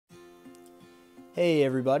Hey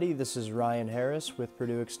everybody, this is Ryan Harris with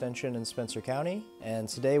Purdue Extension in Spencer County, and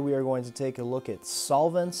today we are going to take a look at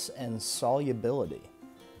solvents and solubility.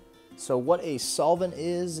 So what a solvent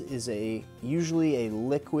is usually a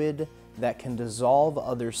liquid that can dissolve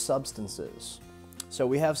other substances. So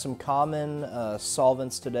we have some common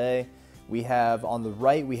solvents today. We have on the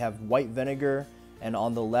right, we have white vinegar, and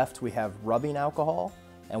on the left we have rubbing alcohol,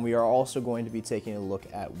 and we are also going to be taking a look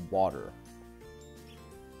at water.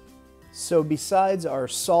 So besides our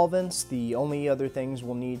solvents, the only other things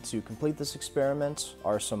we'll need to complete this experiment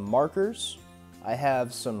are some markers. I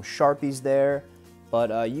have some Sharpies there,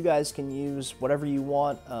 but you guys can use whatever you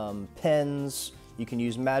want, pens, you can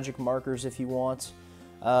use magic markers if you want,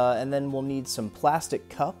 and then we'll need some plastic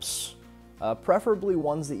cups, preferably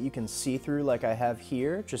ones that you can see through like I have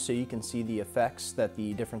here, just so you can see the effects that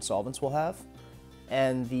the different solvents will have.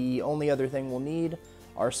 And the only other thing we'll need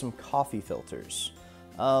are some coffee filters.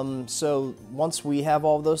 So once we have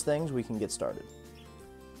all of those things, we can get started.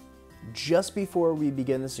 Just before we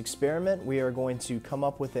begin this experiment, we are going to come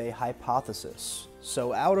up with a hypothesis.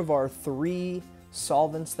 So out of our 3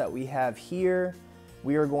 solvents that we have here,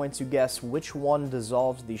 we are going to guess which one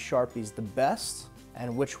dissolves the Sharpies the best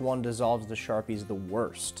and which one dissolves the Sharpies the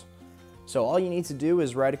worst. So all you need to do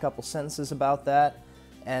is write a couple sentences about that,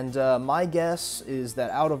 and my guess is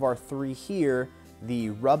that out of our 3 here,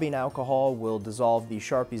 the rubbing alcohol will dissolve the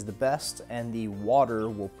Sharpies the best, and the water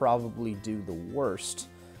will probably do the worst,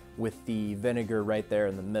 with the vinegar right there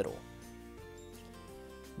in the middle.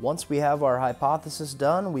 Once we have our hypothesis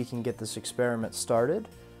done, we can get this experiment started.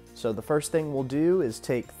 So the first thing we'll do is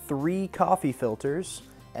take 3 coffee filters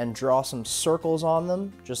and draw some circles on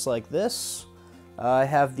them, just like this. I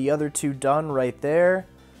have the other 2 done right there.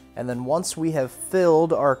 And then once we have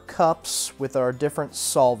filled our cups with our different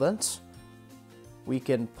solvents, we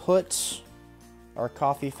can put our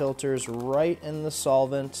coffee filters right in the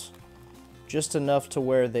solvent, just enough to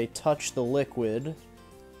where they touch the liquid,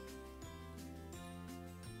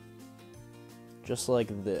 just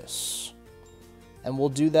like this. And we'll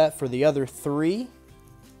do that for the other 3.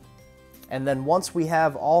 And then once we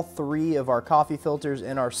have all 3 of our coffee filters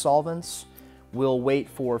in our solvents, we'll wait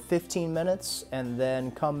for 15 minutes and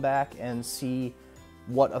then come back and see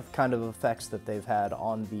what kind of effects that they've had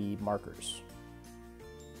on the markers.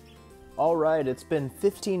 Alright, it's been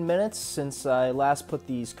 15 minutes since I last put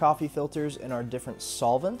these coffee filters in our different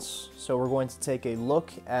solvents. So we're going to take a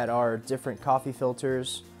look at our different coffee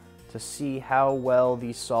filters to see how well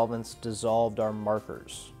these solvents dissolved our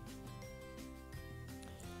markers.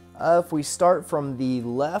 If we start from the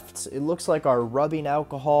left, it looks like our rubbing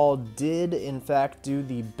alcohol did in fact do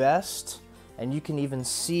the best, and you can even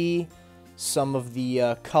see some of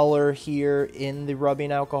the color here in the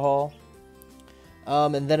rubbing alcohol.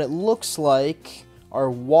 And then it looks like our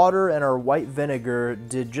water and our white vinegar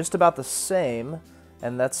did just about the same,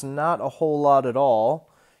 and that's not a whole lot at all.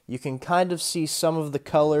 You can kind of see some of the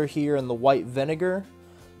color here in the white vinegar,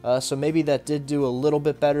 so maybe that did do a little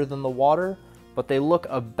bit better than the water, but they look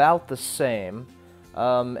about the same.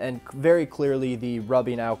 And very clearly the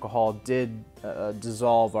rubbing alcohol did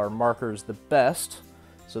dissolve our markers the best.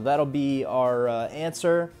 So that'll be our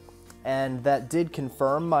answer, and that did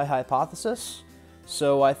confirm my hypothesis.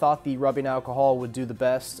 So I thought the rubbing alcohol would do the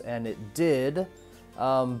best, and it did,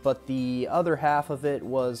 but the other half of it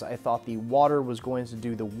was I thought the water was going to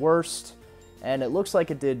do the worst, and it looks like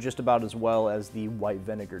it did just about as well as the white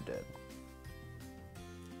vinegar did.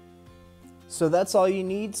 So that's all you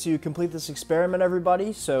need to complete this experiment,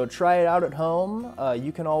 everybody. So try it out at home.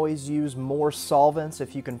 You can always use more solvents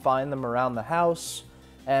if you can find them around the house,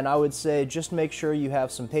 and I would say just make sure you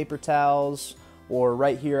have some paper towels, or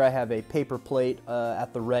right here I have a paper plate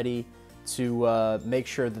at the ready to make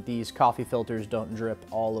sure that these coffee filters don't drip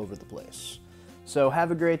all over the place. So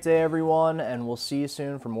have a great day everyone, and we'll see you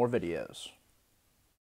soon for more videos.